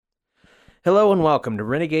Hello and welcome to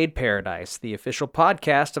Renegade Paradise, the official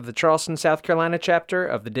podcast of the Charleston, South Carolina chapter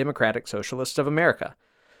of the Democratic Socialists of America.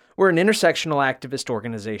 We're an intersectional activist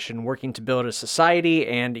organization working to build a society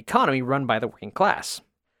and economy run by the working class.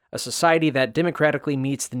 A society that democratically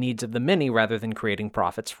meets the needs of the many rather than creating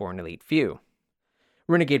profits for an elite few.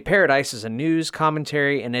 Renegade Paradise is a news,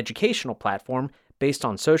 commentary, and educational platform based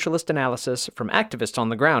on socialist analysis from activists on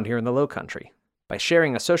the ground here in the Lowcountry. By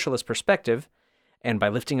sharing a socialist perspective, and by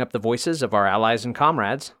lifting up the voices of our allies and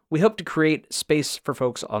comrades, we hope to create space for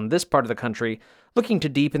folks on this part of the country looking to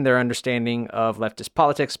deepen their understanding of leftist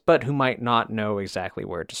politics, but who might not know exactly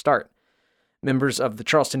where to start. Members of the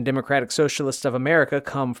Charleston Democratic Socialists of America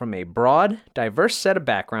come from a broad, diverse set of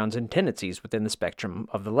backgrounds and tendencies within the spectrum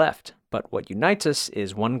of the left. But what unites us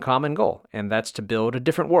is one common goal, and that's to build a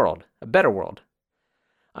different world, a better world.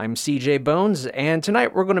 I'm CJ Bones, and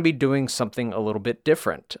tonight we're going to be doing something a little bit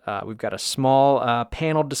different. We've got a small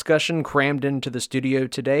panel discussion crammed into the studio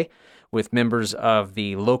today with members of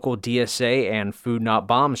the local DSA and Food Not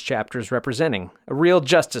Bombs chapters representing, a real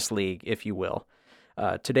Justice League, if you will.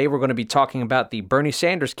 Today we're going to be talking about the Bernie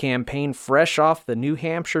Sanders campaign fresh off the New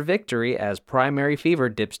Hampshire victory as primary fever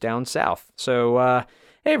dips down south. So,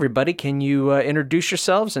 hey everybody, can you introduce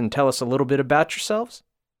yourselves and tell us a little bit about yourselves?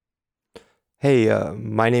 Hey,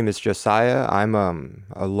 my name is Josiah. I'm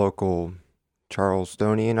a local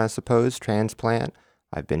Charlestonian, I suppose, transplant.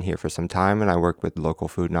 I've been here for some time, and I work with local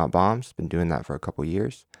Food Not Bombs. Been doing that for a couple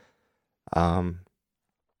years. I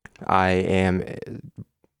am,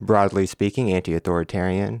 broadly speaking,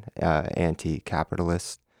 anti-authoritarian,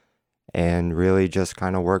 anti-capitalist, and really just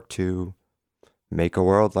kind of work to make a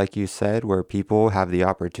world, like you said, where people have the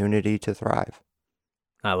opportunity to thrive.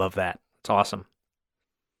 I love that. It's awesome.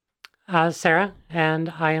 Sarah,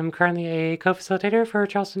 and I am currently a co-facilitator for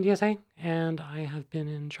Charleston DSA, and I have been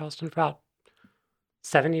in Charleston for about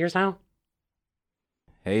 7 years now.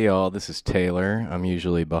 Hey y'all, this is Taylor. I'm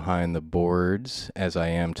usually behind the boards, as I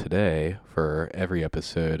am today, for every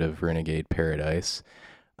episode of Renegade Paradise.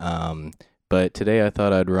 But today I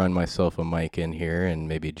thought I'd run myself a mic in here and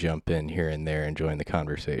maybe jump in here and there and join the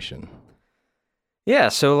conversation. Yeah,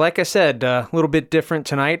 so like I said, a little bit different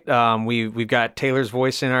tonight. We've got Taylor's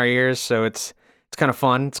voice in our ears, so it's kind of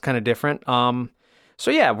fun. It's kind of different.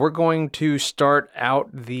 So yeah, we're going to start out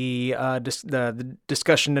the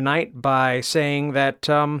discussion tonight by saying that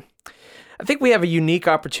I think we have a unique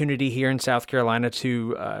opportunity here in South Carolina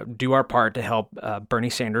to do our part to help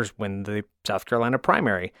Bernie Sanders win the South Carolina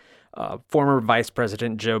primary. Former Vice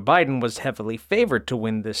President Joe Biden was heavily favored to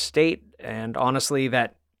win this state, and honestly,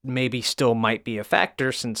 that maybe still might be a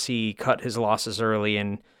factor since he cut his losses early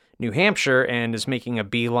in New Hampshire and is making a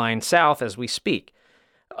beeline south as we speak.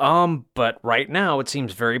 But right now it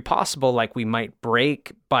seems very possible like we might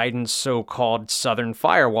break Biden's so-called Southern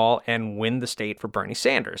firewall and win the state for Bernie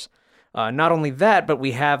Sanders. Not only that, but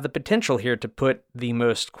we have the potential here to put the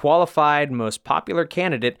most qualified, most popular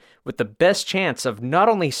candidate with the best chance of not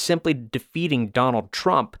only simply defeating Donald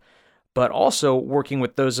Trump, but also working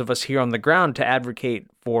with those of us here on the ground to advocate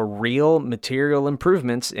for real material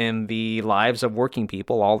improvements in the lives of working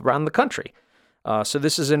people all around the country. So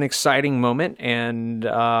this is an exciting moment, and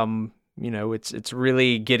it's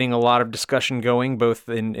really getting a lot of discussion going, both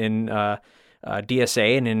in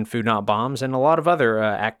DSA and in Food Not Bombs, and a lot of other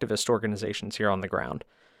activist organizations here on the ground.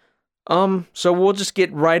 So we'll just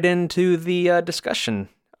get right into the discussion,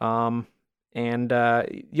 and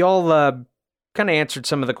y'all kind of answered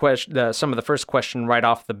some of the first question right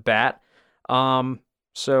off the bat.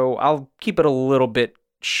 So I'll keep it a little bit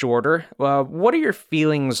shorter. What are your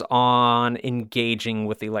feelings on engaging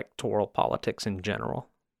with electoral politics in general?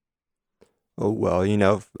 Oh,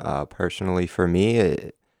 well, personally for me,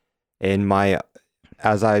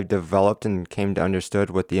 as I developed and came to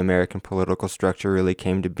understood what the American political structure really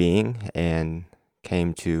came to being and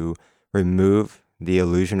came to remove the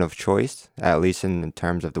illusion of choice, at least in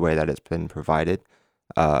terms of the way that it's been provided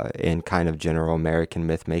in kind of general American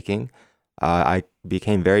myth making, I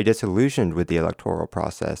became very disillusioned with the electoral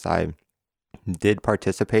process. I did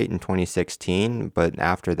participate in 2016, but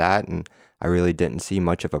after that, and I really didn't see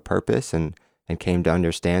much of a purpose and came to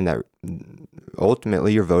understand that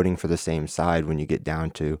ultimately you're voting for the same side when you get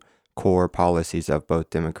down to core policies of both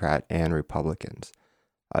Democrat and Republicans.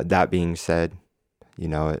 That being said,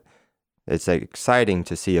 it's exciting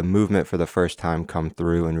to see a movement for the first time come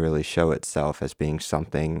through and really show itself as being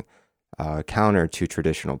something counter to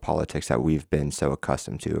traditional politics that we've been so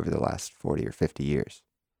accustomed to over the last 40 or 50 years.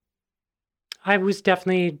 I was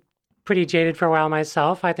definitely pretty jaded for a while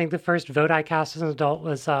myself. I think the first vote I cast as an adult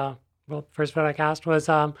was, for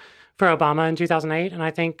Obama in 2008. And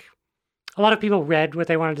I think a lot of people read what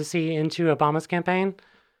they wanted to see into Obama's campaign.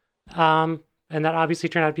 And that obviously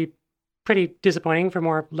turned out to be pretty disappointing for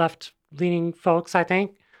more left-leaning folks, I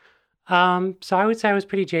think. So I would say I was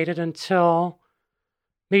pretty jaded until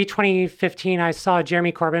maybe 2015. I saw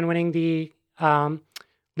Jeremy Corbyn winning the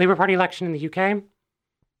Labour Party election in the UK.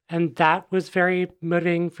 And that was very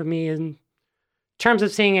motivating for me in terms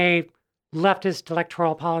of seeing a leftist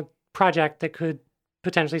electoral project that could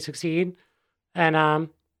potentially succeed. And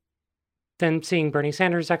then seeing Bernie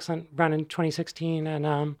Sanders' excellent run in 2016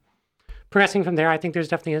 and progressing from there, I think there's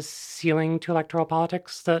definitely a ceiling to electoral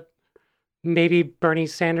politics that maybe Bernie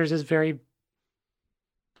Sanders is very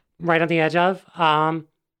right on the edge of.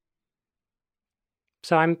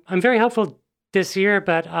 So I'm very hopeful this year,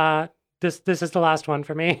 but this is the last one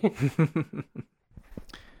for me.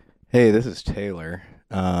 Hey, this is Taylor.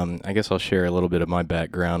 I guess I'll share a little bit of my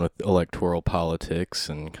background with electoral politics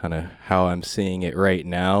and kind of how I'm seeing it right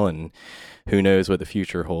now, and who knows what the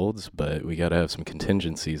future holds, but we got to have some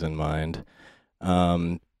contingencies in mind.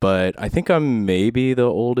 But I think I'm maybe the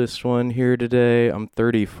oldest one here today. I'm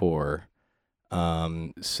 34.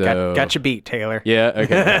 Got you beat, Taylor. Yeah,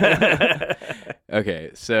 okay.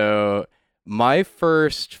 Okay, so my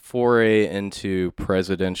first foray into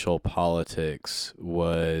presidential politics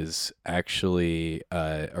was actually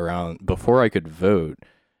around before I could vote.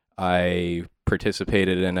 I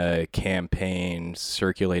participated in a campaign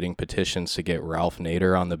circulating petitions to get Ralph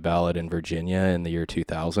Nader on the ballot in Virginia in the year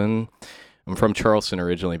 2000. I'm from Charleston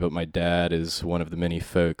originally, but my dad is one of the many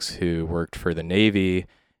folks who worked for the Navy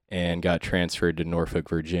and got transferred to Norfolk,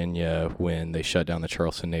 Virginia when they shut down the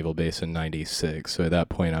Charleston Naval Base in 96. So at that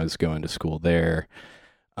point, I was going to school there.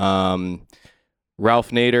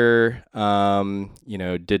 Ralph Nader,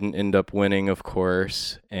 didn't end up winning, of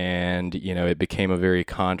course. And, it became a very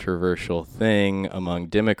controversial thing among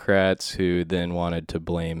Democrats who then wanted to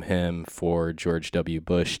blame him for George W.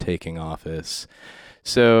 Bush taking office.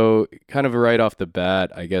 So kind of right off the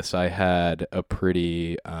bat, I guess I had a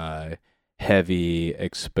pretty heavy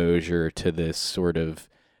exposure to this sort of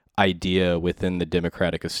idea within the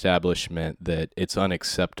Democratic establishment that it's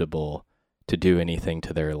unacceptable to do anything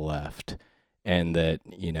to their left, and that,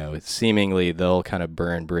 seemingly they'll kind of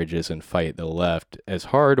burn bridges and fight the left as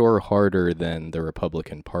hard or harder than the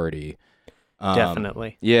Republican Party.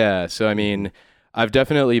 Definitely. Yeah. So, I mean, I've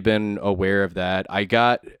definitely been aware of that. I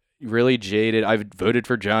got really jaded. I voted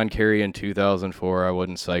for John Kerry in 2004. I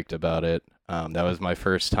wasn't psyched about it. That was my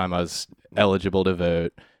first time I was eligible to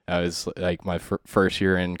vote. I was like my first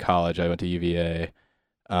year in college. I went to UVA.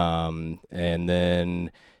 And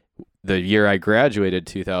then the year I graduated,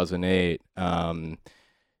 2008,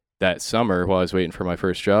 that summer while I was waiting for my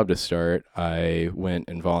first job to start, I went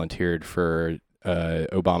and volunteered for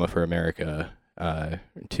Obama for America,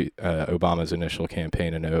 Obama's initial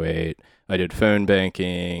campaign in 2008. I did phone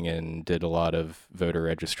banking and did a lot of voter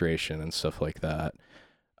registration and stuff like that.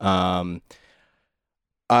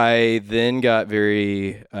 I then got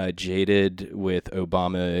very jaded with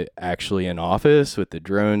Obama actually in office with the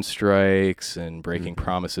drone strikes and breaking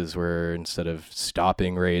promises where instead of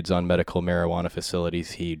stopping raids on medical marijuana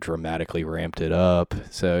facilities, he dramatically ramped it up.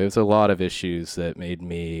 So it was a lot of issues that made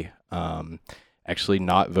me actually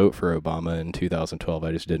not vote for Obama in 2012.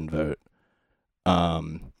 I just didn't vote.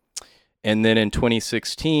 And then in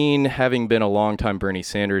 2016, having been a longtime Bernie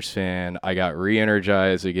Sanders fan, I got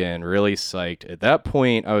re-energized again, really psyched. At that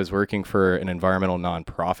point, I was working for an environmental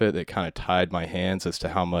nonprofit that kind of tied my hands as to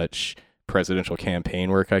how much presidential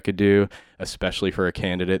campaign work I could do, especially for a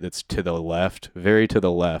candidate that's to the left, very to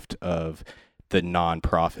the left of the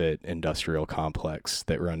nonprofit industrial complex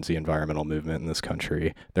that runs the environmental movement in this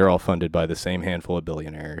country. They're all funded by the same handful of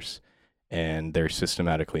billionaires, and they're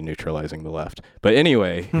systematically neutralizing the left. But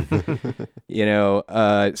anyway,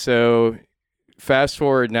 so fast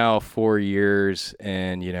forward now 4 years,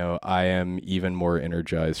 and, I am even more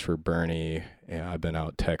energized for Bernie. I've been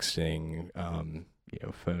out texting,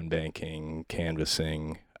 phone banking,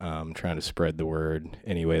 canvassing, trying to spread the word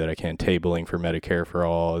any way that I can, tabling for Medicare for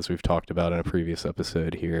All, as we've talked about in a previous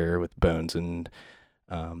episode here with Bones and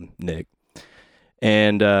Nick.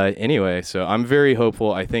 And anyway, so I'm very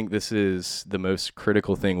hopeful. I think this is the most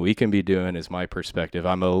critical thing we can be doing, is my perspective.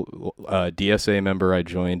 I'm a DSA member. I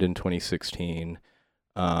joined in 2016.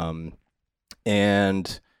 And,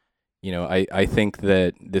 I think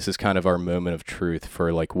that this is kind of our moment of truth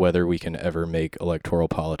for like whether we can ever make electoral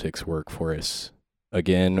politics work for us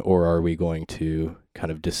again, or are we going to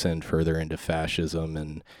kind of descend further into fascism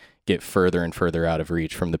and get further and further out of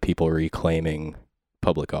reach from the people reclaiming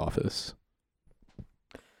public office?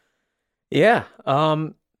 Yeah.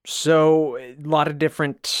 So a lot of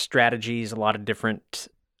different strategies, a lot of different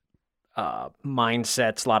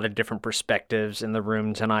mindsets, a lot of different perspectives in the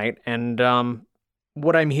room tonight. And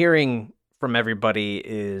what I'm hearing from everybody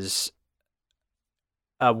is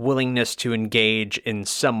a willingness to engage in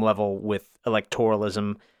some level with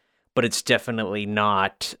electoralism, but it's definitely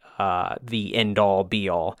not the end-all,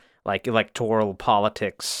 be-all. Like, electoral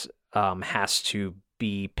politics has to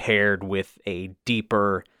be paired with a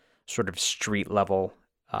deeper sort of street-level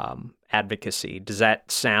advocacy. Does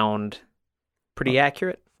that sound pretty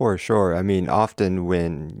accurate? For sure. I mean, often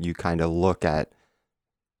when you kind of look at,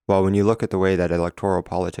 well, when you look at the way that electoral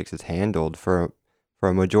politics is handled, for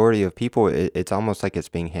a majority of people, it's almost like it's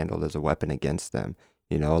being handled as a weapon against them.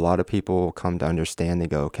 You know, a lot of people come to understand, they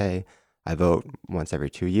go, okay, I vote once every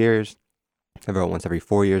 2 years, I vote once every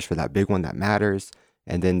 4 years for that big one that matters.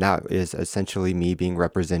 And then that is essentially me being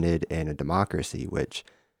represented in a democracy, which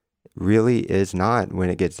really is not, when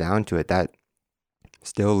it gets down to it. That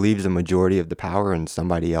still leaves a majority of the power in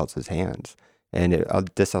somebody else's hands. And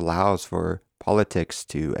it disallows for politics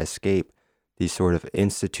to escape these sort of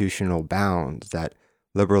institutional bounds that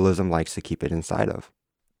liberalism likes to keep it inside of.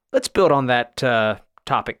 Let's build on that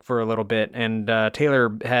topic for a little bit. And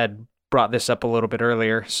Taylor had brought this up a little bit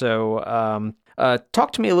earlier. So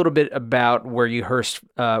talk to me a little bit about where you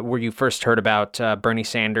first heard about Bernie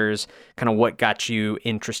Sanders, kind of what got you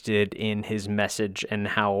interested in his message and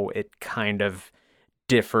how it kind of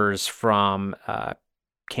differs from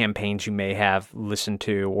campaigns you may have listened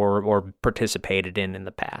to or participated in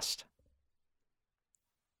the past.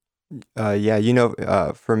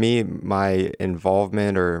 For me, my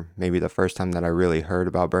involvement, or maybe the first time that I really heard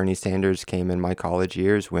about Bernie Sanders, came in my college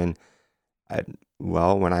years when I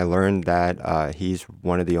learned that he's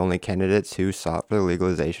one of the only candidates who sought for the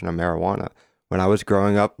legalization of marijuana. When I was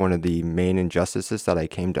growing up, one of the main injustices that I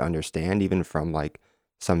came to understand, even from like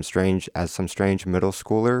some strange middle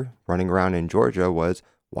schooler running around in Georgia, was,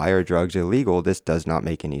 why are drugs illegal? This does not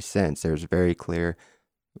make any sense. There's very clear,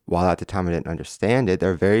 while at the time I didn't understand it,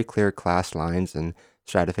 there are very clear class lines and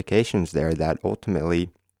stratifications there that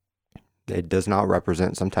ultimately it does not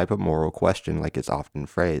represent some type of moral question like it's often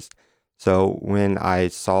phrased. So when I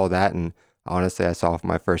saw that, and honestly I saw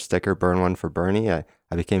my first sticker, "Burn One for Bernie," I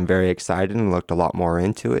became very excited and looked a lot more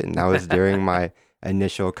into it. And that was during my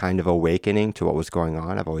initial kind of awakening to what was going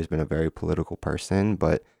on. I've always been a very political person,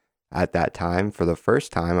 but at that time, for the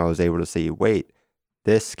first time, I was able to see, wait,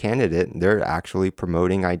 this candidate, they're actually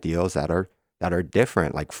promoting ideals that are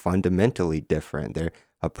different, like fundamentally different. They're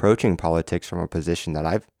approaching politics from a position that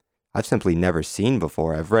I've simply never seen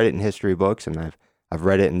before. I've read it in history books, and I've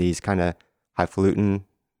read it in these kind of highfalutin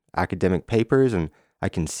academic papers, and I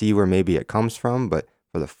can see where maybe it comes from, but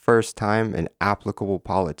for the first time in applicable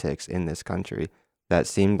politics in this country, that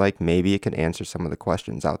seemed like maybe it could answer some of the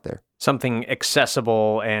questions out there. Something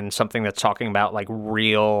accessible and something that's talking about like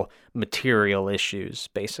real material issues,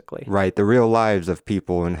 basically. Right, the real lives of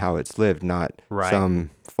people and how it's lived, not Right.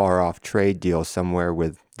 some far-off trade deal somewhere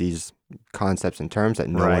with these concepts and terms that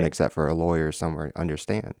no Right. one except for a lawyer somewhere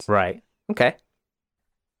understands. Right. Okay.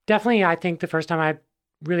 Definitely, I think the first time I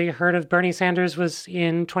really heard of Bernie Sanders was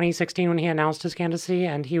in 2016 when he announced his candidacy,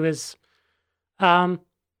 and he was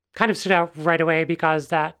kind of stood out right away because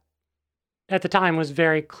that at the time was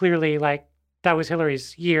very clearly like that was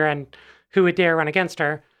Hillary's year, and who would dare run against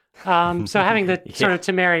her? So having the sort of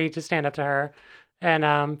temerity to stand up to her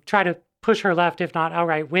and try to push her left, if not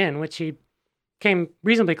outright win, which she came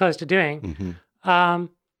reasonably close to doing,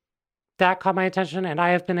 that caught my attention. And I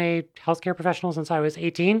have been a healthcare professional since I was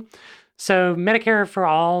 18. So Medicare for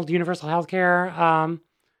all, universal healthcare,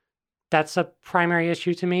 that's a primary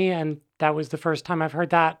issue to me. And that was the first time I've heard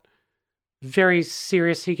that very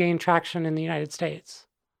seriously gain traction in the United States.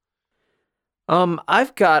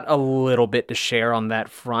 I've got a little bit to share on that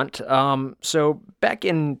front. So back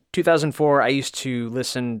in 2004, I used to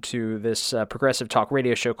listen to this progressive talk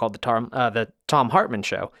radio show called the Tom Hartman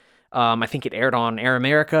Show. I think it aired on Air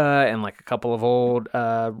America and like a couple of old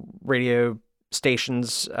radio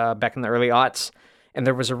stations back in the early aughts. And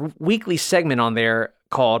there was a weekly segment on there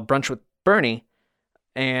called Brunch with Bernie.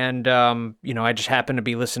 And, I just happened to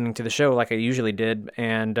be listening to the show like I usually did.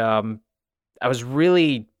 And I was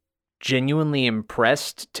really genuinely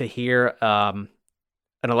impressed to hear an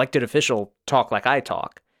elected official talk like I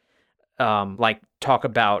talk, like talk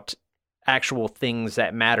about actual things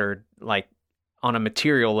that mattered, like on a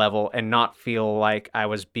material level, and not feel like I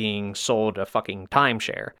was being sold a fucking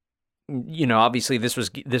timeshare. Obviously this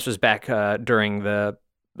was back during the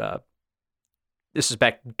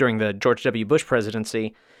George W. Bush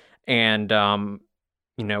presidency, and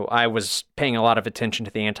I was paying a lot of attention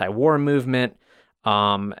to the anti-war movement.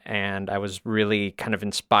 And I was really kind of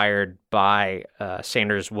inspired by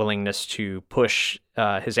Sanders' willingness to push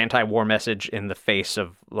his anti-war message in the face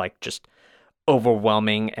of like just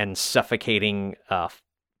overwhelming and suffocating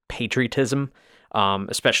patriotism,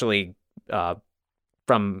 especially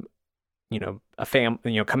from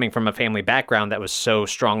coming from a family background that was so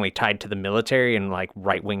strongly tied to the military and like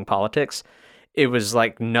right-wing politics. It was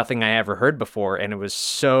like nothing I ever heard before, and it was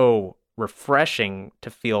so refreshing to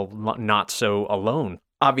feel not so alone.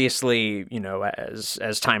 Obviously,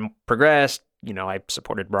 as time progressed, I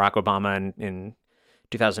supported Barack Obama in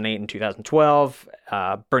 2008 and 2012.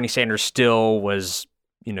 Bernie Sanders still was,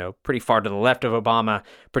 pretty far to the left of Obama,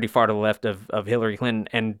 pretty far to the left of Hillary Clinton,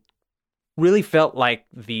 and really felt like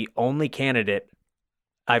the only candidate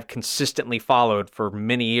I've consistently followed for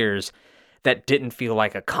many years that didn't feel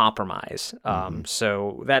like a compromise.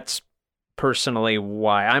 So that's personally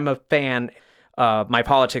why I'm a fan. My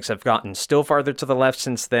politics have gotten still farther to the left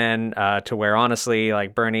since then, to where honestly,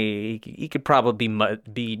 like Bernie, he could probably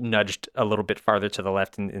be nudged a little bit farther to the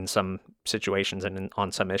left in some situations and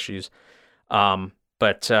on some issues.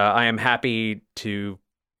 But I am happy to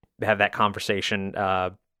have that conversation,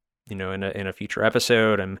 in a future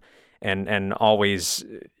episode, and always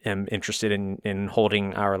am interested in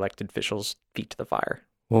holding our elected officials' feet to the fire.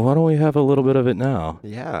 Well, why don't we have a little bit of it now?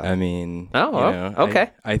 Yeah. I mean,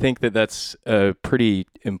 okay. I think that's a pretty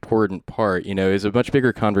important part. It's a much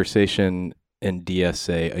bigger conversation in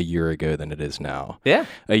DSA a year ago than it is now. Yeah.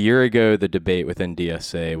 A year ago, the debate within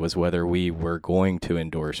DSA was whether we were going to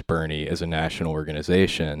endorse Bernie as a national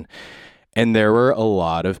organization. And there were a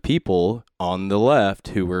lot of people on the left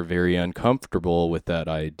who were very uncomfortable with that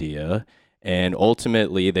idea. And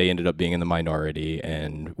ultimately, they ended up being in the minority,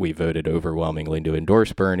 and we voted overwhelmingly to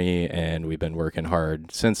endorse Bernie, and we've been working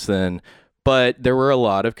hard since then. But there were a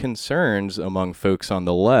lot of concerns among folks on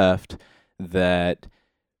the left that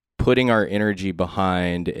putting our energy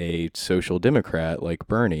behind a social democrat like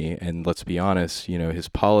Bernie, and let's be honest, his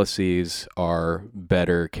policies are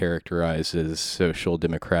better characterized as social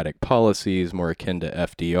democratic policies, more akin to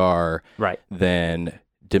FDR, right, than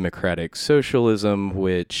democratic socialism,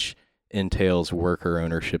 which entails worker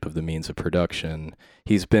ownership of the means of production.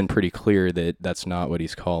 He's been pretty clear that that's not what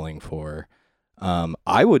he's calling for.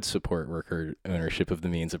 I would support worker ownership of the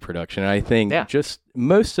means of production. And I think just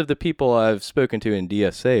most of the people I've spoken to in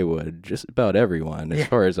DSA would, just about everyone, as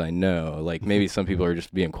far as I know. Like maybe some people are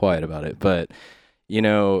just being quiet about it, but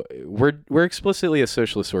we're explicitly a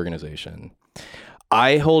socialist organization.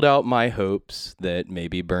 I hold out my hopes that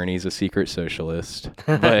maybe Bernie's a secret socialist,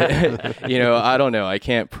 but I don't know. I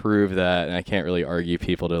can't prove that, and I can't really argue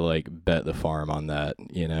people to like bet the farm on that,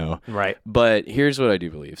 Right. But here's what I do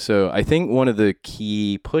believe. So I think one of the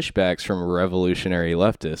key pushbacks from revolutionary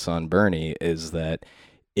leftists on Bernie is that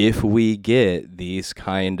if we get these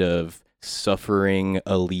kind of suffering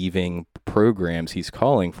alleviating programs he's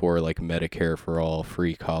calling for, like Medicare for all,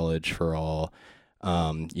 free college for all,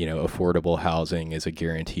 affordable housing is a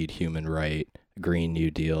guaranteed human right, Green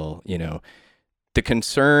New Deal, the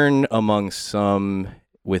concern among some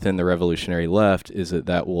within the revolutionary left is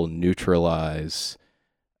that will neutralize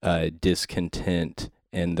discontent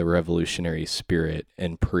and the revolutionary spirit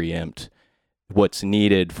and preempt what's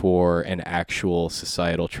needed for an actual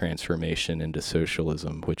societal transformation into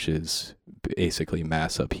socialism, which is basically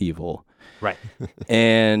mass upheaval. Right.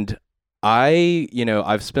 And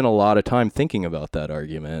I've spent a lot of time thinking about that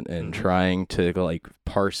argument and trying to like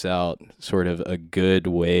parse out sort of a good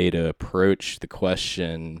way to approach the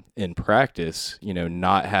question in practice,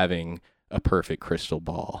 not having a perfect crystal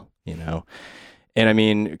ball, And I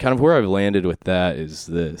mean, kind of where I've landed with that is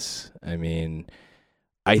this. I mean,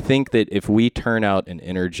 I think that if we turn out and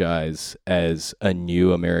energize as a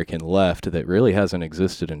new American left that really hasn't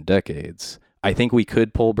existed in decades, I think we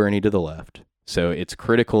could pull Bernie to the left. So it's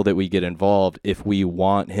critical that we get involved if we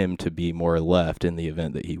want him to be more left in the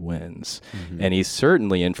event that he wins. And he's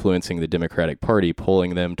certainly influencing the Democratic Party,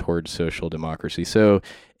 pulling them towards social democracy. So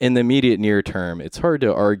in the immediate near term, it's hard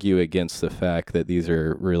to argue against the fact that these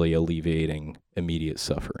are really alleviating immediate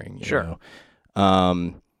suffering. Sure.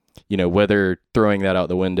 Whether throwing that out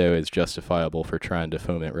the window is justifiable for trying to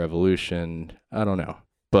foment revolution, I don't know.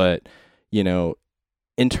 But,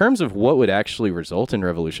 in terms of what would actually result in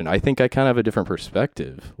revolution, I think I kind of have a different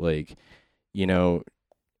perspective. Like,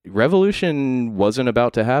 revolution wasn't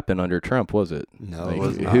about to happen under Trump, was it? No, like, it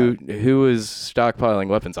was not. Who was stockpiling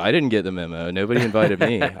weapons? I didn't get the memo. Nobody invited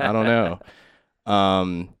me. I don't know.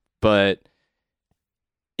 But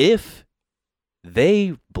if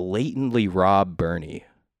they blatantly rob Bernie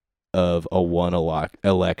of a one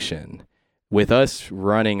election, with us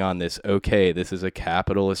running on this, okay, this is a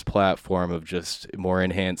capitalist platform of just more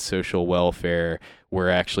enhanced social welfare. We're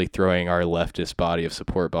actually throwing our leftist body of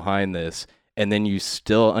support behind this. And then you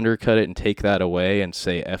still undercut it and take that away and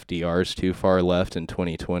say FDR's too far left in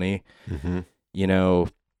 2020. Mm-hmm. You know,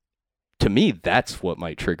 to me, that's what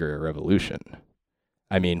might trigger a revolution.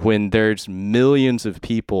 I mean, when there's millions of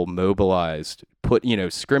people mobilized,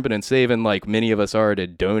 scrimping and saving like many of us are to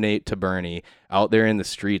donate to Bernie, out there in the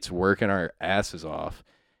streets working our asses off,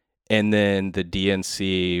 and then the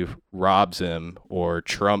DNC robs him, or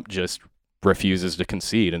Trump just refuses to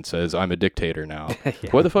concede and says, I'm a dictator now. Yeah.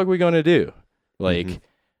 What the fuck are we going to do? Like, Mhm.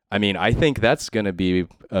 I mean, I think that's going to be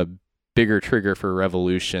a bigger trigger for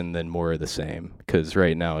revolution than more of the same, because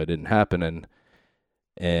right now it didn't happen. And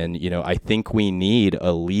I think we need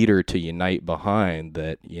a leader to unite behind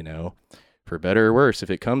that, for better or worse, if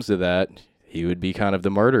it comes to that, he would be kind of the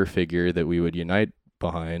martyr figure that we would unite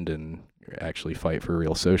behind and actually fight for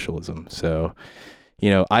real socialism. So,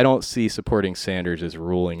 I don't see supporting Sanders as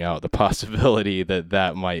ruling out the possibility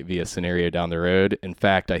that might be a scenario down the road. In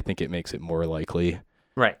fact, I think it makes it more likely.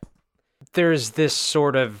 Right. There's this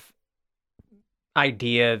sort of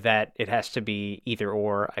idea that it has to be either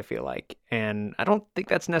or, I feel like. And I don't think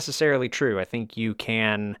that's necessarily true. I think you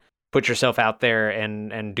can put yourself out there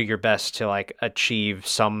and do your best to like achieve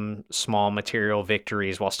some small material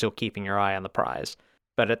victories while still keeping your eye on the prize.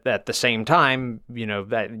 But at the same time,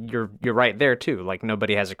 that you're right there too. Like,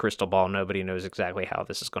 nobody has a crystal ball. Nobody knows exactly how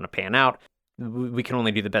this is going to pan out. We can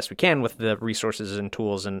only do the best we can with the resources and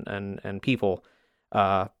tools and people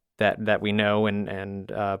that we know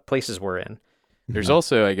and places we're in. There's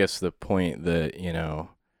also, I guess, the point that,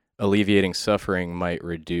 alleviating suffering might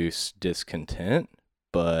reduce discontent,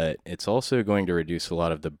 but it's also going to reduce a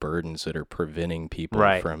lot of the burdens that are preventing people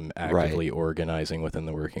from actively organizing within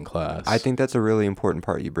the working class. I think that's a really important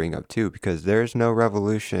part you bring up too, because there's no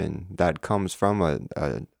revolution that comes from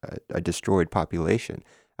a destroyed population.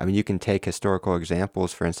 I mean, you can take historical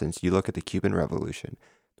examples. For instance, you look at the Cuban Revolution.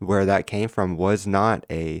 Where that came from was not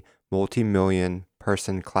a multi-million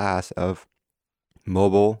person class of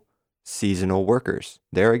mobile seasonal workers.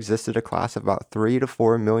 There existed a class of about 3 to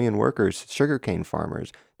 4 million workers, sugarcane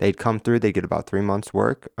farmers. They'd come through, they'd get about 3 months'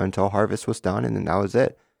 work until harvest was done, and then that was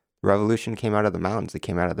it. The revolution came out of the mountains. It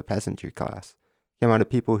came out of the peasantry class. It came out of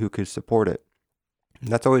people who could support it.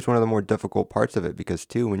 And that's always one of the more difficult parts of it, because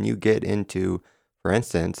too, when you get into, for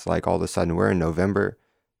instance, like all of a sudden we're in November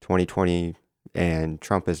 2020 and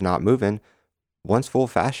Trump is not moving, once full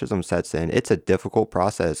fascism sets in, it's a difficult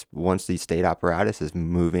process once the state apparatus is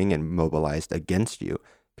moving and mobilized against you,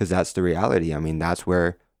 because that's the reality. I mean, that's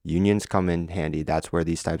where unions come in handy. That's where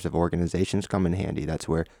these types of organizations come in handy. That's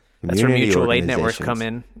where mutual aid networks come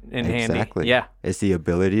in handy. Exactly. Yeah. It's the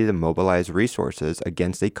ability to mobilize resources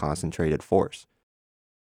against a concentrated force.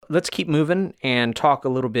 Let's keep moving and talk a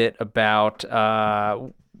little bit about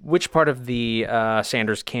which part of the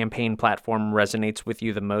Sanders campaign platform resonates with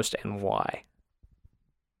you the most and why.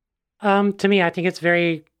 To me, I think it's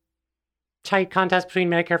very tight contest between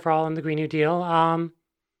Medicare for All and the Green New Deal.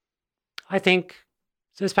 I think,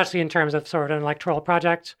 especially in terms of sort of an electoral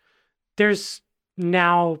project, there's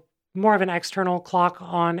now more of an external clock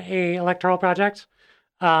on a electoral project.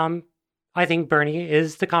 I think Bernie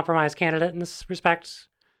is the compromise candidate in this respect.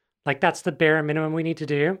 Like, that's the bare minimum we need to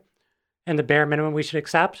do and the bare minimum we should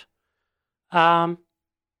accept. And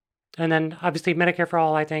then obviously Medicare for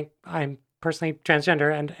All, I think I'm personally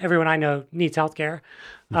transgender and everyone I know needs healthcare.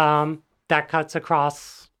 That cuts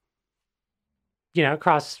across,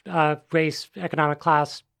 race, economic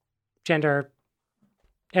class, gender,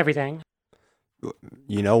 everything.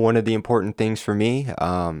 One of the important things for me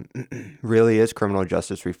really is criminal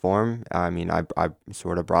justice reform. I mean, I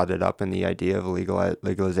sort of brought it up in the idea of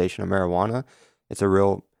legalization of marijuana. It's a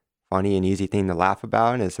real funny and easy thing to laugh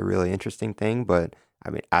about, and it's a really interesting thing. But I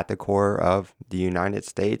mean, at the core of the United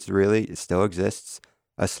States, really, still exists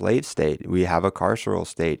a slave state. We have a carceral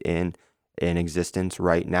state in existence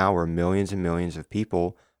right now, where millions and millions of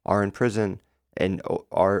people are in prison and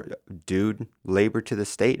are due labor to the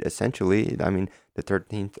state, essentially. I mean, the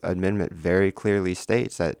 13th Amendment very clearly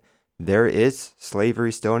states that there is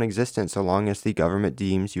slavery still in existence so long as the government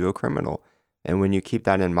deems you a criminal. And when you keep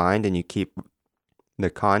that in mind and you keep the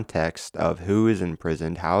context of who is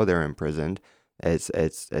imprisoned, how they're imprisoned, it's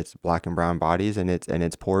black and brown bodies, and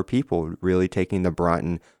it's poor people really taking the brunt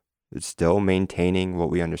and still maintaining what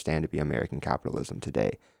we understand to be American capitalism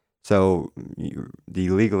today. So the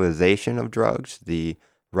legalization of drugs, the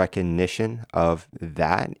recognition of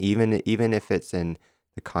that, even if it's in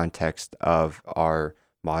the context of our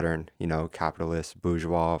modern, capitalist,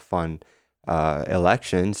 bourgeois, fun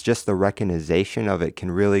elections, just the recognition of it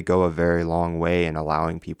can really go a very long way in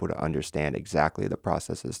allowing people to understand exactly the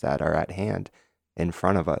processes that are at hand in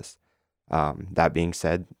front of us. That being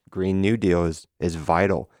said, Green New Deal is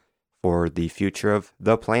vital for the future of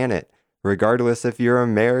the planet, regardless if you're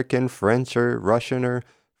American, French, or Russian, or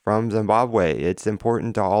from Zimbabwe. It's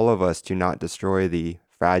important to all of us to not destroy the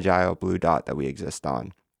fragile blue dot that we exist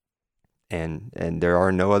on. And there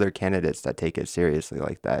are no other candidates that take it seriously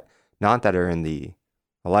like that. Not that are in the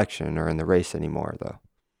election or in the race anymore, though.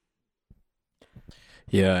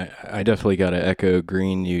 Yeah, I definitely got to echo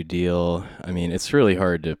Green New Deal. I mean, it's really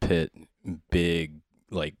hard to pit big,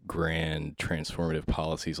 like grand, transformative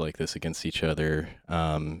policies like this against each other,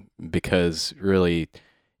 because really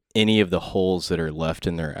any of the holes that are left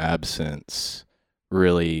in their absence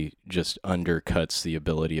really just undercuts the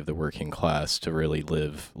ability of the working class to really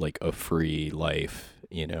live like a free life,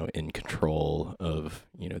 in control of,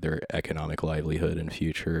 their economic livelihood and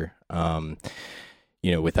future.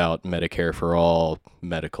 Without Medicare for all,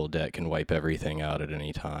 medical debt can wipe everything out at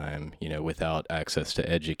any time. Without access to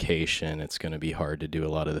education, it's going to be hard to do a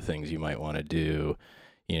lot of the things you might want to do.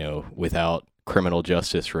 Without criminal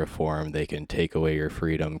justice reform, they can take away your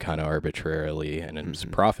freedom kind of arbitrarily, and it's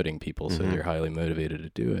profiting people, so they're highly motivated to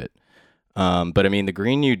do it. But I mean, the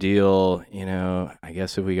Green New Deal, I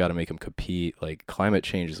guess if we got to make them compete, like climate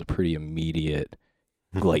change is a pretty immediate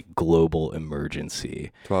like global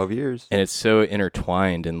emergency. 12 years. And it's so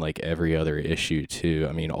intertwined in like every other issue too.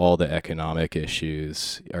 I mean, all the economic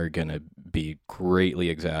issues are going to be greatly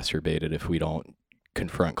exacerbated if we don't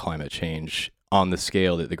confront climate change on the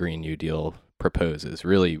scale that the Green New Deal proposes.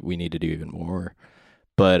 Really, we need to do even more.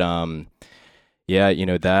 But yeah,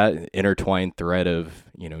 that intertwined thread of,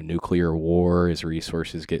 nuclear war as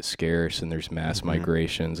resources get scarce and there's mass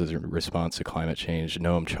migrations as a response to climate change.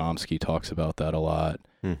 Noam Chomsky talks about that a lot.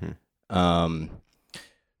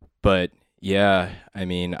 But yeah, I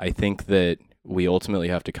mean, I think that we ultimately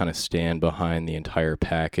have to kind of stand behind the entire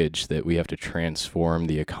package, that we have to transform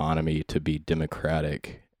the economy to be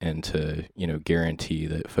democratic and to, guarantee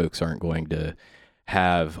that folks aren't going to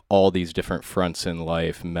have all these different fronts in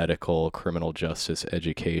life, medical, criminal justice,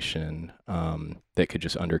 education, that could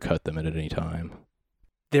just undercut them at any time.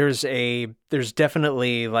 There's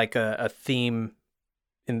definitely like a theme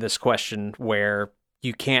in this question where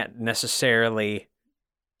you can't necessarily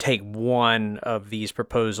take one of these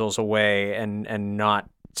proposals away and not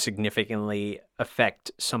significantly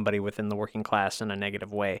affect somebody within the working class in a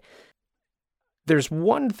negative way. There's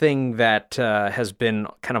one thing that has been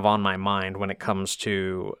kind of on my mind when it comes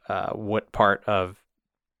to what part of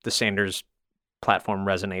the Sanders platform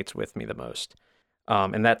resonates with me the most.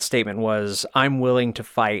 And that statement was, "I'm willing to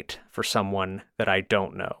fight for someone that I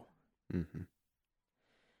don't know."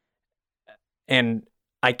 And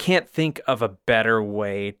I can't think of a better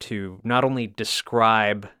way to not only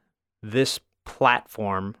describe this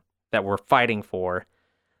platform that we're fighting for,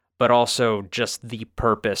 but also just the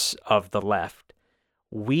purpose of the left.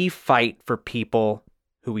 We fight for people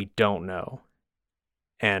who we don't know.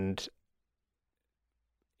 And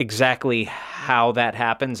exactly how that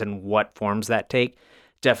happens and what forms that take,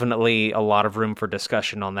 definitely a lot of room for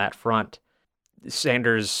discussion on that front.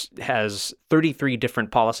 Sanders has 33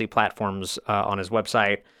 different policy platforms on his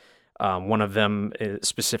website. One of them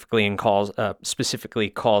specifically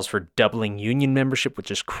calls for doubling union membership, which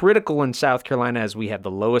is critical in South Carolina as we have the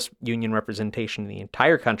lowest union representation in the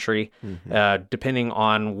entire country. Depending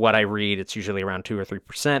on what I read, it's usually around 2 or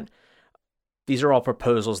 3%. These are all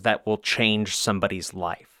proposals that will change somebody's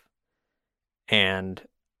life. And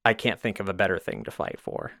I can't think of a better thing to fight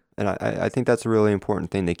for. And I think that's a really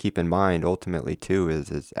important thing to keep in mind ultimately too,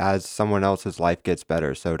 is as someone else's life gets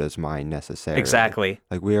better, so does mine necessarily. Exactly.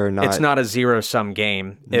 Like we are not... It's not a zero-sum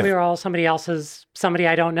game. We're all somebody else's, somebody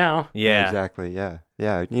I don't know. Yeah. Exactly, yeah.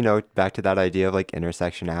 Yeah, back to that idea of like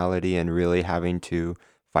intersectionality and really having to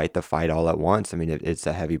fight the fight all at once. I mean, it's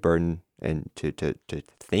a heavy burden and to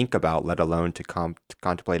think about, let alone to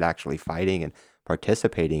contemplate actually fighting and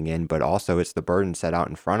participating in, but also it's the burden set out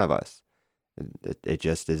in front of us. It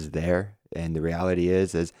just is there, and the reality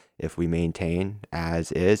is if we maintain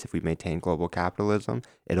if we maintain global capitalism,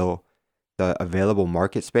 the available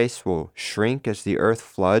market space will shrink as the earth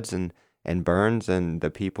floods and burns and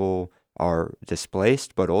the people are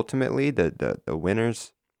displaced, but ultimately the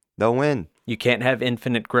winners, they'll win. You can't have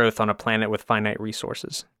infinite growth on a planet with finite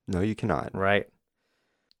resources. No, you cannot. Right.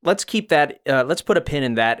 Let's keep that, let's put a pin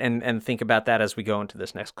in that and think about that as we go into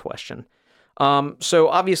this next question. So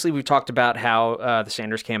obviously we've talked about how the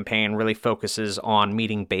Sanders campaign really focuses on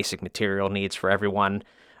meeting basic material needs for everyone,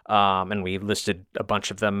 and we listed a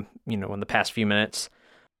bunch of them, in the past few minutes.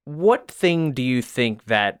 what thing do you think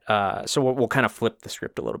that, so we'll kind of flip the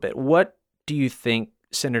script a little bit. What do you think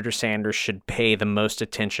Senator Sanders should pay the most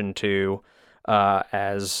attention to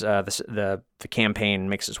as the campaign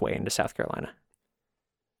makes its way into South Carolina?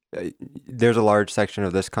 There's a large section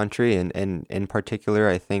of this country, and in particular,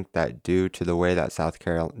 I think that due to the way that South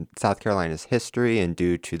Carolina's history and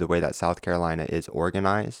due to the way that South Carolina is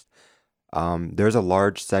organized, there's a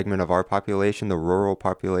large segment of our population, the rural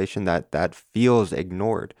population, that feels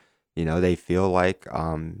ignored. You know, they feel like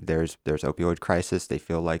there's opioid crisis. They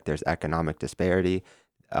feel like there's economic disparity,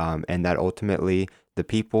 and that ultimately the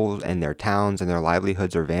people and their towns and their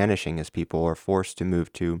livelihoods are vanishing as people are forced to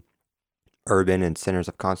move to urban and centers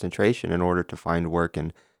of concentration in order to find work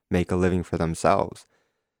and make a living for themselves.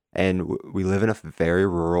 And we live in a very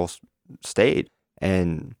rural state.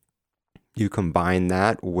 And you combine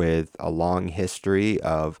that with a long history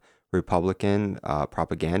of Republican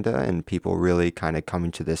propaganda and people really kind of coming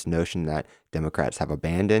to this notion that Democrats have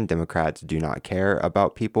abandoned, Democrats do not care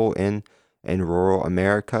about people in rural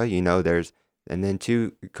America. You know, and then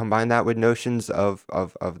to combine that with notions of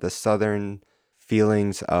the Southern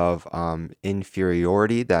feelings of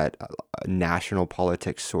inferiority that national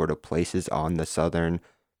politics sort of places on the Southern,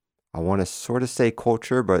 I want to sort of say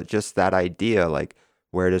culture, but just that idea, like,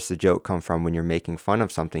 where does the joke come from when you're making fun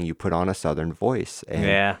of something? You put on a Southern voice.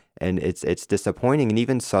 And it's disappointing. And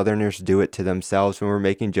even Southerners do it to themselves when we're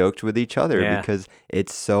making jokes with each other because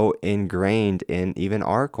it's so ingrained in even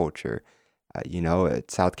our culture.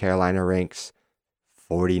 South Carolina ranks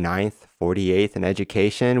 49th, 48th in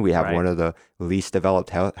education. We have one of the least developed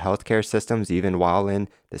healthcare systems, even while in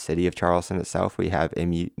the city of Charleston itself. We have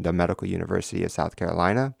the Medical University of South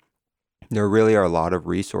Carolina. There really are a lot of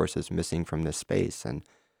resources missing from this space. And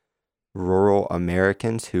rural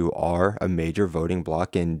Americans who are a major voting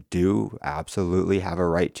bloc and do absolutely have a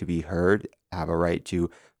right to be heard, have a right to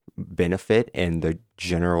benefit in the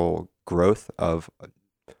general growth of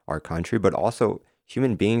our country, but also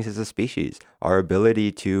human beings as a species, our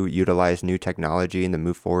ability to utilize new technology and to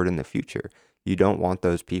move forward in the future. You don't want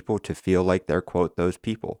those people to feel like they're, quote, those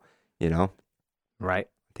people, you know? Right.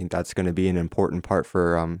 I think that's going to be an important part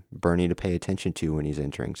for Bernie to pay attention to when he's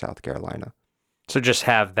entering South Carolina. So just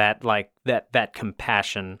have that, like, that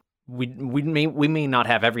compassion. We may not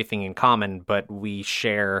have everything in common, but we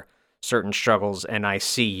share certain struggles, and I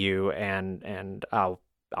see you, and I'll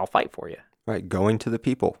fight for you. Right. Going to the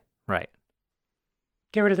people. Right.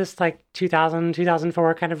 Get rid of this like 2000,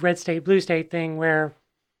 2004 kind of red state, blue state thing where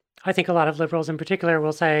I think a lot of liberals in particular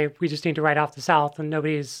will say we just need to write off the South and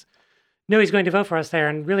nobody's going to vote for us there.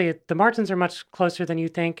 And really the margins are much closer than you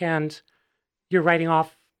think. And you're writing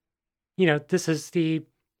off, this is the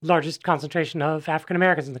largest concentration of African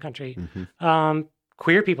Americans in the country. Mm-hmm.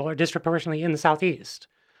 Queer people are disproportionately in the Southeast.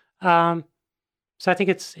 So I think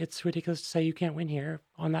it's ridiculous to say you can't win here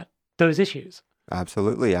on those issues.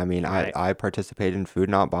 Absolutely. I mean, right. I participate in Food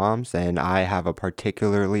Not Bombs, and I have a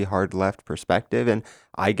particularly hard left perspective, and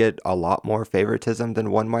I get a lot more favoritism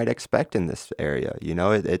than one might expect in this area.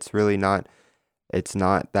 It's really not, it's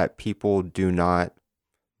not that people do not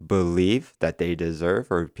believe that they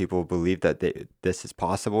deserve, or people believe that this is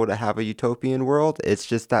possible to have a utopian world. It's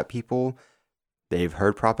just that they've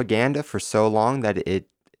heard propaganda for so long that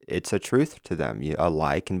it's a truth to them. A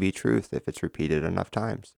lie can be truth if it's repeated enough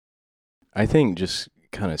times. I think just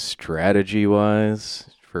kind of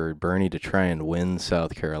strategy-wise, for Bernie to try and win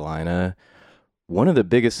South Carolina, one of the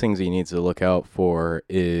biggest things he needs to look out for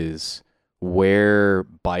is where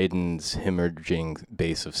Biden's hemorrhaging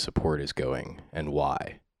base of support is going and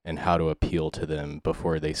why, and how to appeal to them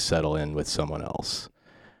before they settle in with someone else.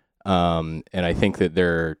 And I think that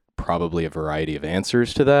there are probably a variety of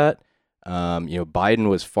answers to that. Biden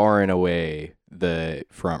was far and away the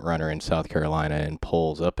front runner in South Carolina in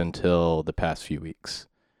polls up until the past few weeks.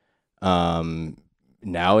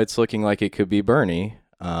 Now it's looking like it could be Bernie.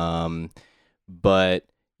 But,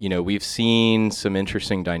 we've seen some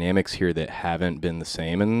interesting dynamics here that haven't been the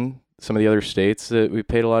same in some of the other states that we've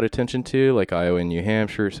paid a lot of attention to, like Iowa and New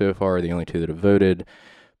Hampshire so far are the only two that have voted.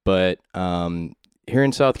 But here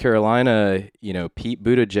in South Carolina, Pete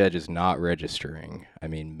Buttigieg is not registering. I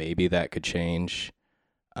mean, maybe that could change.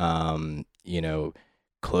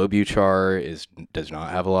 Klobuchar does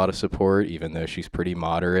not have a lot of support, even though she's pretty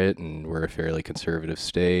moderate and we're a fairly conservative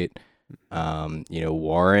state.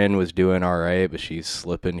 Warren was doing all right, but she's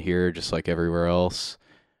slipping here just like everywhere else.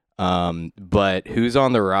 But who's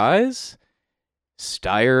on the rise?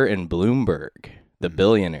 Steyer and Bloomberg, the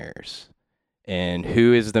billionaires. And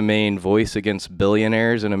who is the main voice against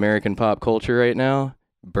billionaires in American pop culture right now?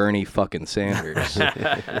 Bernie fucking Sanders.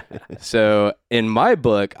 So in my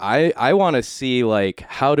book, I want to see, like,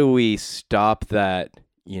 how do we stop that,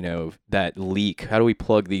 that leak? How do we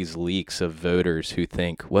plug these leaks of voters who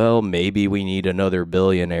think, well, maybe we need another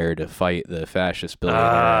billionaire to fight the fascist billionaire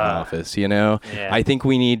in office, Yeah. I think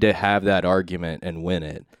we need to have that argument and win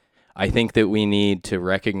it. I think that we need to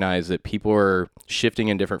recognize that people are shifting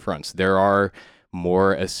in different fronts. There are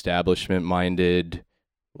more establishment-minded,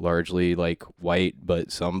 largely like white,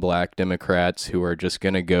 but some black Democrats who are just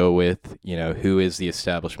going to go with, who is the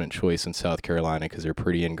establishment choice in South Carolina because they're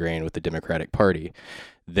pretty ingrained with the Democratic Party.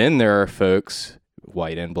 Then there are folks,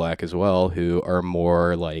 white and black as well, who are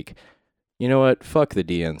more like, you know what, fuck the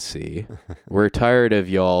DNC. We're tired of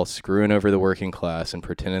y'all screwing over the working class and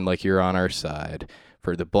pretending like you're on our side.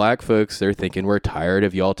 For the black folks, they're thinking we're tired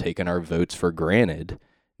of y'all taking our votes for granted,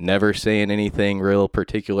 never saying anything real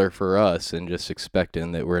particular for us and just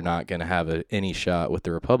expecting that we're not going to have any shot with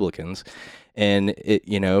the Republicans. And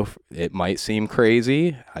it might seem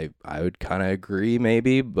crazy. I would kind of agree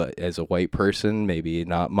maybe, but as a white person, maybe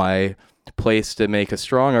not my place to make a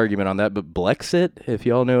strong argument on that. But Blexit, if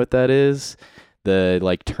y'all know what that is, I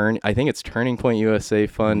think it's Turning Point USA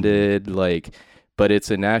funded, but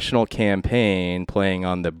it's a national campaign playing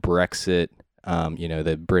on the Brexit,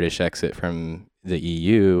 the British exit from the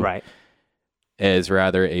EU, Right. as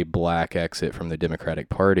rather a black exit from the Democratic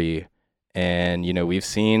Party. And, we've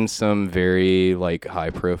seen some very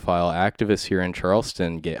high profile activists here in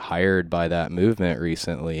Charleston get hired by that movement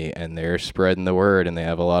recently, and they're spreading the word and they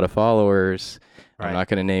have a lot of followers. Right. I'm not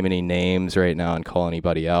going to name any names right now and call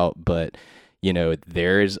anybody out, but, there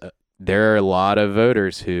are a lot of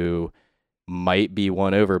voters who might be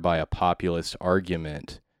won over by a populist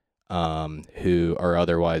argument, who are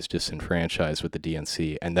otherwise disenfranchised with the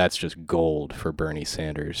DNC, and that's just gold for Bernie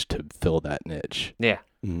Sanders to fill that niche. Yeah.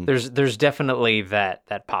 Mm-hmm. There's definitely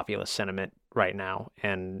that populist sentiment right now,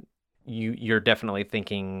 and you're definitely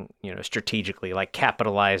thinking, strategically, like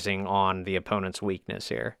capitalizing on the opponent's weakness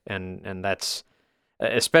here, and that's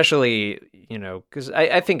especially, because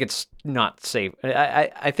I think it's not safe.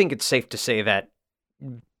 I think it's safe to say that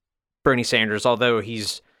Bernie Sanders, although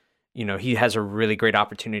he's, he has a really great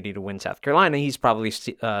opportunity to win South Carolina, he's probably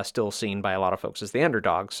still seen by a lot of folks as the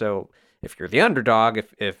underdog. So if you're the underdog,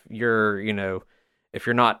 if you're, if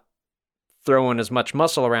you're not throwing as much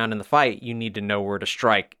muscle around in the fight, you need to know where to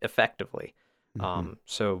strike effectively. Mm-hmm.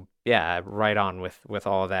 So yeah, right on with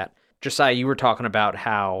all of that. Josiah, you were talking about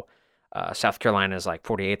how South Carolina is like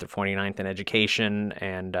 48th or 49th in education,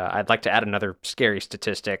 and I'd like to add another scary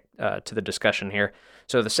statistic to the discussion here.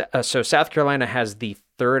 So so South Carolina has the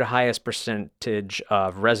third highest percentage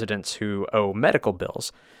of residents who owe medical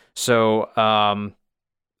bills. So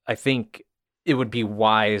I think it would be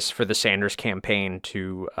wise for the Sanders campaign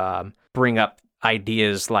to bring up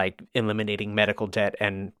ideas like eliminating medical debt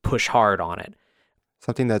and push hard on it.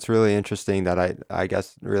 Something that's really interesting that I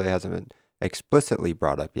guess really hasn't been explicitly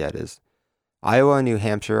brought up yet is Iowa and New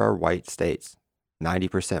Hampshire are white states,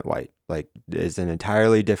 90% white, is an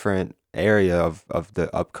entirely different area of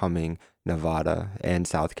the upcoming Nevada and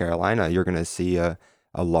South Carolina. You're going to see a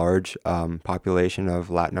large population of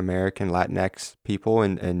Latin American, Latinx people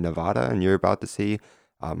in Nevada, and you're about to see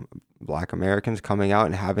Black Americans coming out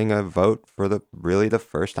and having a vote for the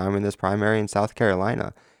first time in this primary in South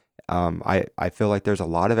Carolina. I feel like there's a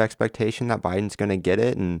lot of expectation that Biden's going to get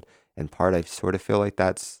it, and in part I sort of feel like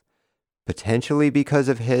that's potentially because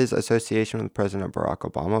of his association with President Barack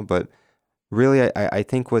Obama, but really I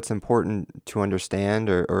think what's important to understand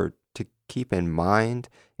or to keep in mind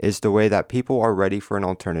is the way that people are ready for an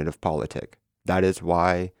alternative politic. That is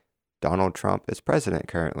why Donald Trump is president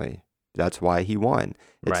currently. That's why he won.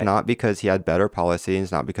 It's Right. not because he had better policy, and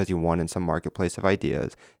it's not because he won in some marketplace of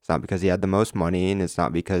ideas. It's not because he had the most money, and it's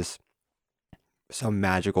not because some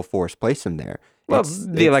magical force placed him there. Well,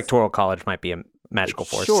 the Electoral College might be a magical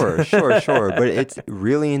force. Sure. But it's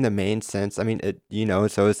really in the main sense. I mean,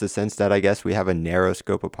 so it's the sense that I guess we have a narrow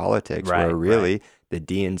scope of politics where really the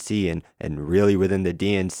DNC and really within the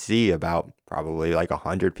DNC about probably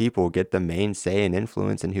 100 people get the main say and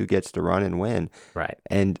influence in who gets to run and win. Right.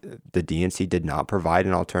 And the DNC did not provide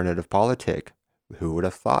an alternative politic. Who would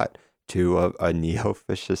have thought to a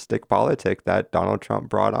neo-fascistic politic that Donald Trump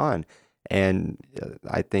brought on? And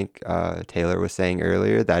I think Taylor was saying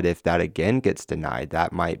earlier that if that again gets denied,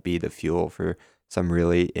 that might be the fuel for some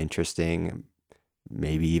really interesting,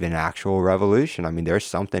 maybe even actual revolution. I mean, there's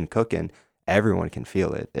something cooking. Everyone can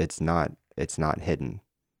feel it. It's not hidden.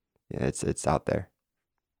 It's out there.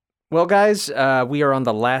 Well, guys, we are on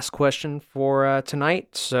the last question for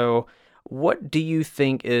tonight. So what do you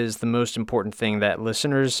think is the most important thing that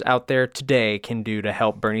listeners out there today can do to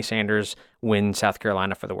help Bernie Sanders win South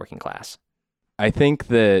Carolina for the working class? I think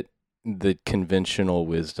that the conventional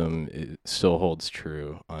wisdom still holds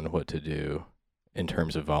true on what to do in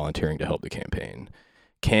terms of volunteering to help the campaign.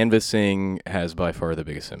 Canvassing has by far the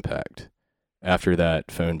biggest impact. After that,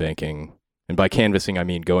 phone banking, and by canvassing, I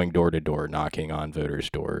mean going door to door, knocking on voters'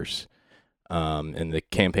 doors. And the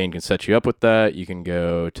campaign can set you up with that. You can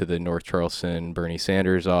go to the North Charleston Bernie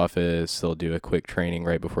Sanders office. They'll do a quick training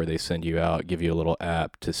right before they send you out, give you a little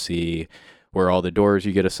app to see where all the doors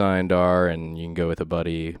you get assigned are, and you can go with a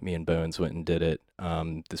buddy. Me and Bones went and did it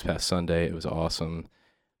this past Sunday. It was awesome.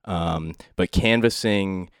 But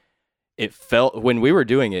canvassing, when we were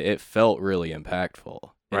doing it, it felt really impactful.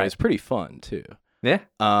 And Right. It was pretty fun too. Yeah,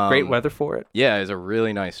 great weather for it. Yeah, it was a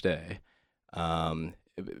really nice day.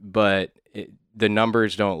 But the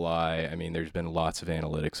numbers don't lie. I mean, there's been lots of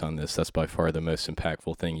analytics on this. That's by far the most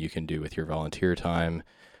impactful thing you can do with your volunteer time.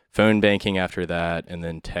 Phone banking after that, and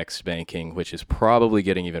then text banking, which is probably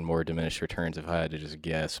getting even more diminished returns if I had to just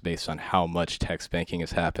guess based on how much text banking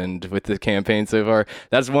has happened with the campaign so far.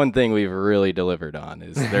 That's one thing we've really delivered on,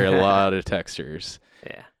 is there are a lot of texters.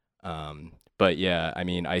 Yeah. But yeah, I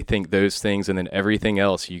mean, I think those things, and then everything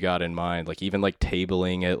else you got in mind, like even like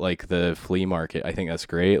tabling at like the flea market, I think that's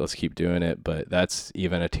great. Let's keep doing it. But that's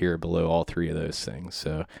even a tier below all three of those things.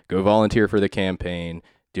 So go volunteer for the campaign,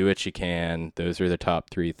 do what you can. Those are the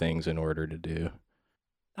top three things in order to do.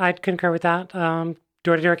 I'd concur with that.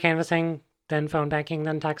 Door-to-door canvassing, then phone banking,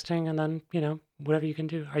 then texting, and then, whatever you can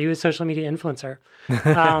do. Are you a social media influencer?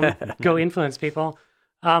 Go influence people.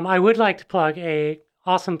 I would like to plug a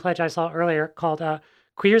awesome pledge I saw earlier called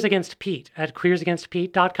Queers Against Pete at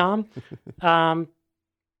queersagainstpete.com.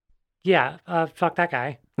 Fuck that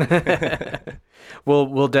guy.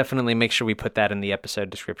 We'll definitely make sure we put that in the episode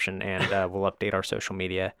description, and we'll update our social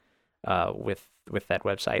media with that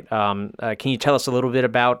website. Can you tell us a little bit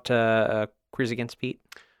about Queers Against Pete?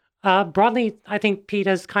 Broadly, I think Pete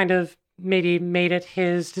has kind of maybe made it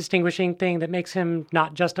his distinguishing thing that makes him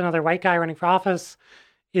not just another white guy running for office,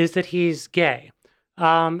 is that he's gay.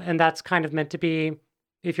 And that's kind of meant to be,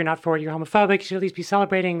 if you're not for it, you're homophobic, you should at least be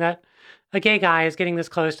celebrating that a gay guy is getting this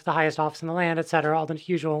close to the highest office in the land, et cetera, all the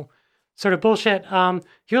usual sort of bullshit.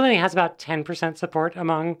 He only has about 10% support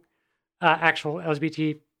among actual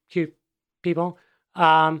LGBTQ people.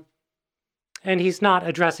 And he's not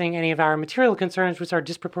addressing any of our material concerns, which are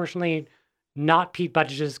disproportionately not Pete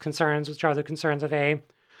Buttigieg's concerns, which are the concerns of a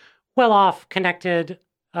well-off, connected,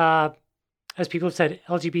 as people have said,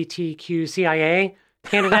 LGBTQ CIA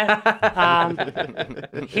candidate.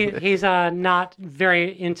 He's not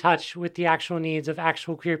very in touch with the actual needs of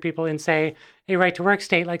actual queer people in, say, a right-to-work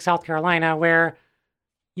state like South Carolina, where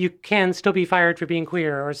you can still be fired for being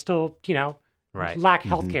queer, or still, Right. lack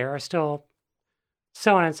healthcare, or still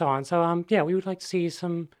so on and so on. So, we would like to see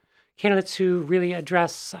some candidates who really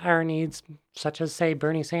address our needs, such as, say,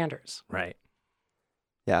 Bernie Sanders. Right.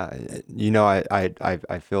 Yeah,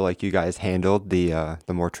 I feel like you guys handled the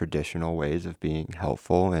more traditional ways of being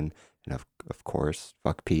helpful, and of course,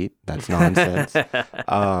 fuck Pete. That's nonsense.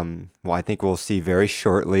 Well, I think we'll see very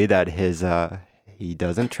shortly that he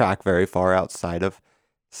doesn't track very far outside of,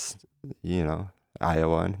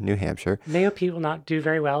 Iowa and New Hampshire. Mayo Pete will not do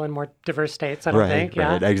very well in more diverse states, I don't think.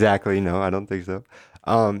 Yeah. Right, exactly. No, I don't think so.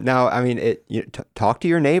 Now, I mean, talk to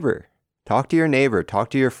your neighbor. Talk to your neighbor,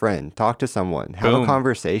 talk to your friend, talk to someone, have Boom. a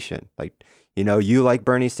conversation. Like, you like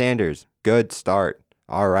Bernie Sanders. Good start.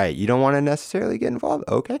 All right. You don't want to necessarily get involved.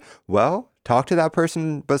 Okay. Well, talk to that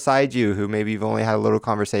person beside you who maybe you've only had a little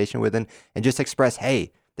conversation with, and just express,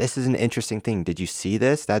 hey, this is an interesting thing. Did you see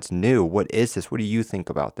this? That's new. What is this? What do you think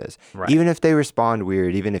about this? Right. Even if they respond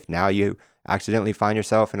weird, even if now you accidentally find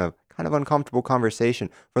yourself in a kind of uncomfortable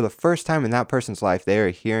conversation, for the first time in that person's life, they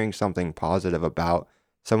are hearing something positive about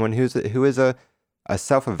someone who is a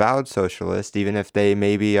self-avowed socialist, even if they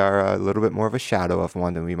maybe are a little bit more of a shadow of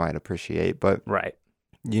one than we might appreciate. But Right.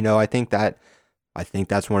 I think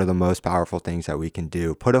that's one of the most powerful things that we can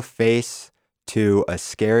do. Put a face to a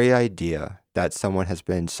scary idea that someone has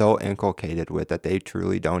been so inculcated with that they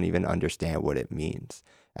truly don't even understand what it means.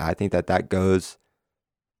 And I think that goes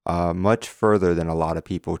much further than a lot of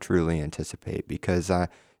people truly anticipate, because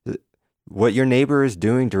what your neighbor is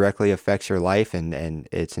doing directly affects your life, and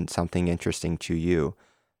it's something interesting to you.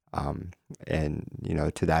 And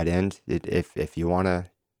to that end, if you want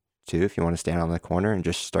to stand on the corner and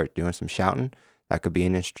just start doing some shouting, that could be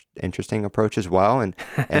an interesting approach as well.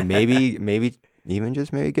 And maybe even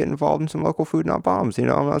just maybe get involved in some local Food Not Bombs. I'm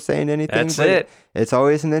not saying anything. That's but it. It's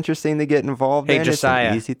always an interesting to get involved Hey, in. Josiah.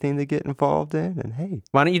 It's an easy thing to get involved in. And hey,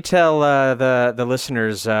 Why don't you tell the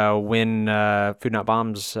listeners when Food Not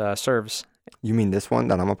Bombs serves? you mean this one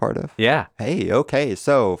that I'm a part of? Yeah. Hey, okay.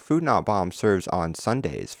 So Food Not Bomb serves on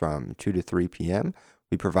Sundays from 2 to 3 p.m.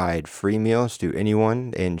 We provide free meals to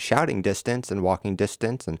anyone in shouting distance and walking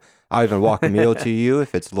distance. And I'll even walk a meal to you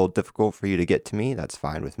if it's a little difficult for you to get to me. That's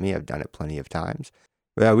fine with me. I've done it plenty of times.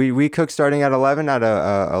 Yeah, we cook starting at 11 at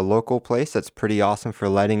a local place. That's pretty awesome for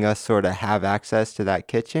letting us sort of have access to that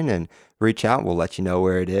kitchen and reach out. We'll let you know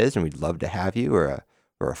where it is, and we'd love to have you. We're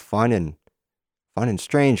a fun and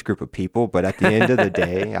strange group of people, but at the end of the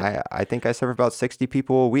day, I think I serve about 60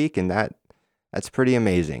 people a week, and that's pretty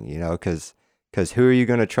amazing, because who are you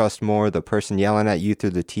going to trust more, the person yelling at you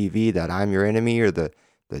through the TV that I'm your enemy, or the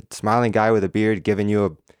smiling guy with a beard giving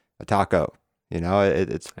you a taco?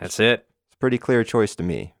 That's it. It's a pretty clear choice to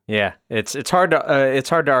me. Yeah, it's hard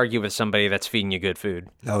to argue with somebody that's feeding you good food.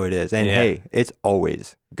 Oh, it is, and Yeah. hey, it's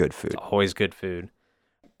always good food. It's always good food.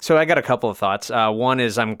 So I got a couple of thoughts. One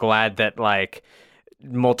is I'm glad that like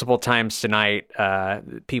multiple times tonight,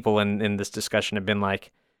 people in this discussion have been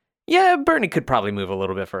like, yeah, Bernie could probably move a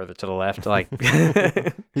little bit further to the left. Like,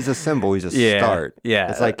 He's a symbol. He's a Yeah, start. yeah.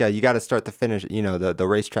 It's like you got to start the finish. The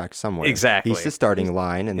racetrack somewhere. Exactly. He's the starting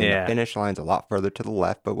line, and then Yeah. the finish line's a lot further to the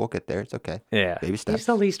left. But we'll get there. It's okay. yeah. Baby It's steps.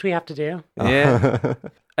 the least we have to do. Yeah.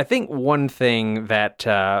 I think one thing that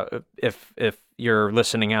if you're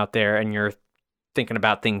listening out there and you're thinking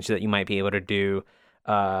about things that you might be able to do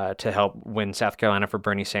to help win South Carolina for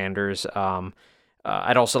Bernie Sanders,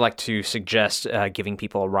 I'd also like to suggest giving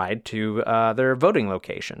people a ride to their voting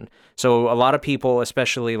location. So a lot of people,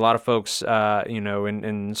 especially a lot of folks,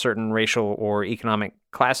 in certain racial or economic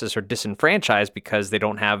classes, are disenfranchised because they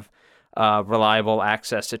don't have reliable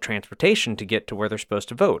access to transportation to get to where they're supposed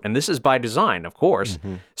to vote. And this is by design, of course.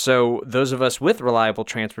 Mm-hmm. So those of us with reliable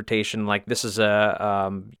transportation, like this is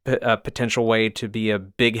a potential way to be a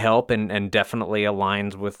big help and definitely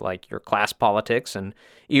aligns with like your class politics. And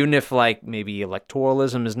even if like maybe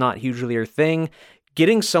electoralism is not hugely your thing,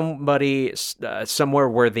 getting somebody somewhere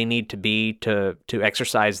where they need to be to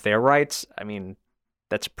exercise their rights, I mean,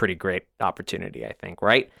 that's a pretty great opportunity, I think,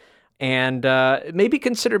 right? And maybe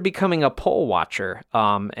consider becoming a poll watcher.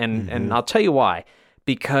 And I'll tell you why.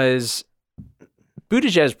 Because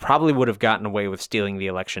Buttigieg probably would have gotten away with stealing the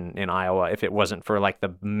election in Iowa if it wasn't for like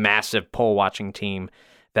the massive poll watching team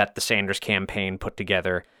that the Sanders campaign put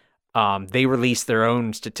together. They released their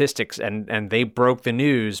own statistics and they broke the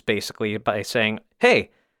news basically by saying, hey,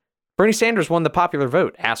 Bernie Sanders won the popular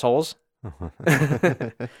vote, assholes.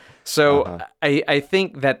 So I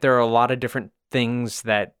think that there are a lot of different things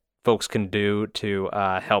that folks can do to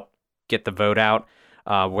help get the vote out,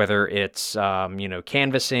 whether it's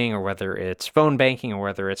canvassing or whether it's phone banking or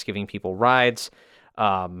whether it's giving people rides.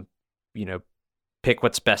 Pick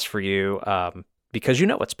what's best for you because you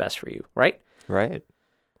know what's best for you, right? Right.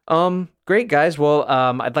 Great, guys. Well,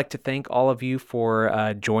 I'd like to thank all of you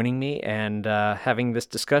for joining me and having this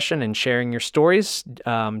discussion and sharing your stories.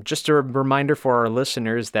 Just a reminder for our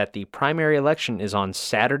listeners that the primary election is on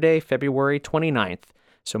Saturday, February 29th.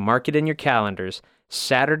 So mark it in your calendars,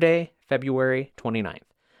 Saturday, February 29th.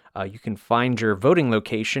 You can find your voting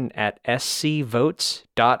location at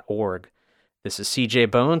scvotes.org. This is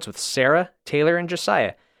CJ Bones with Sarah, Taylor, and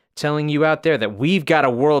Josiah telling you out there that we've got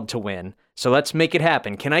a world to win. So let's make it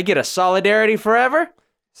happen. Can I get a solidarity forever?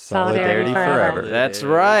 Solidarity forever. That's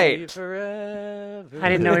right. I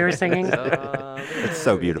didn't know we were singing. It's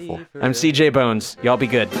so beautiful. I'm CJ Bones. Y'all be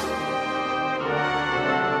good.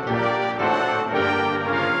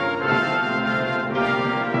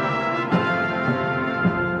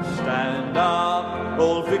 Stand up,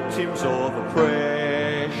 all victims of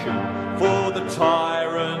oppression, for the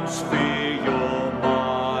tyrants fear your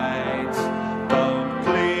might. Don't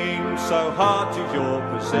cling so hard to your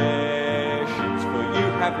possessions, for you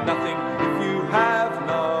have nothing if you have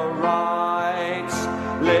no rights.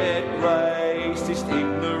 Let racist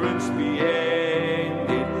ignorance be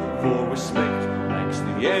ended,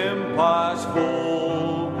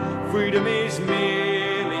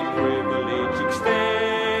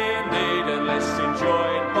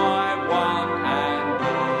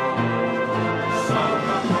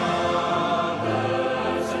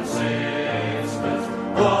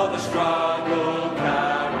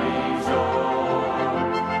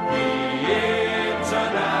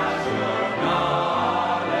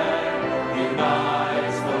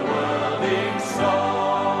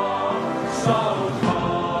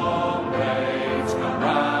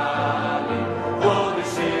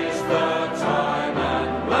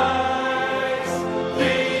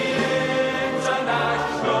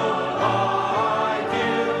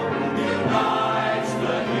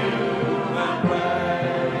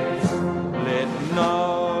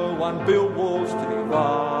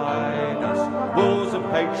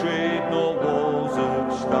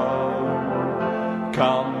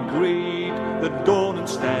 that dawn and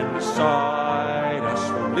stand beside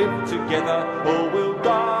us. We'll live together or we'll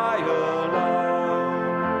die alone.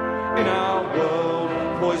 In our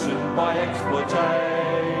world poisoned by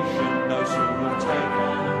exploitation, those who have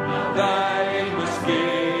taken, they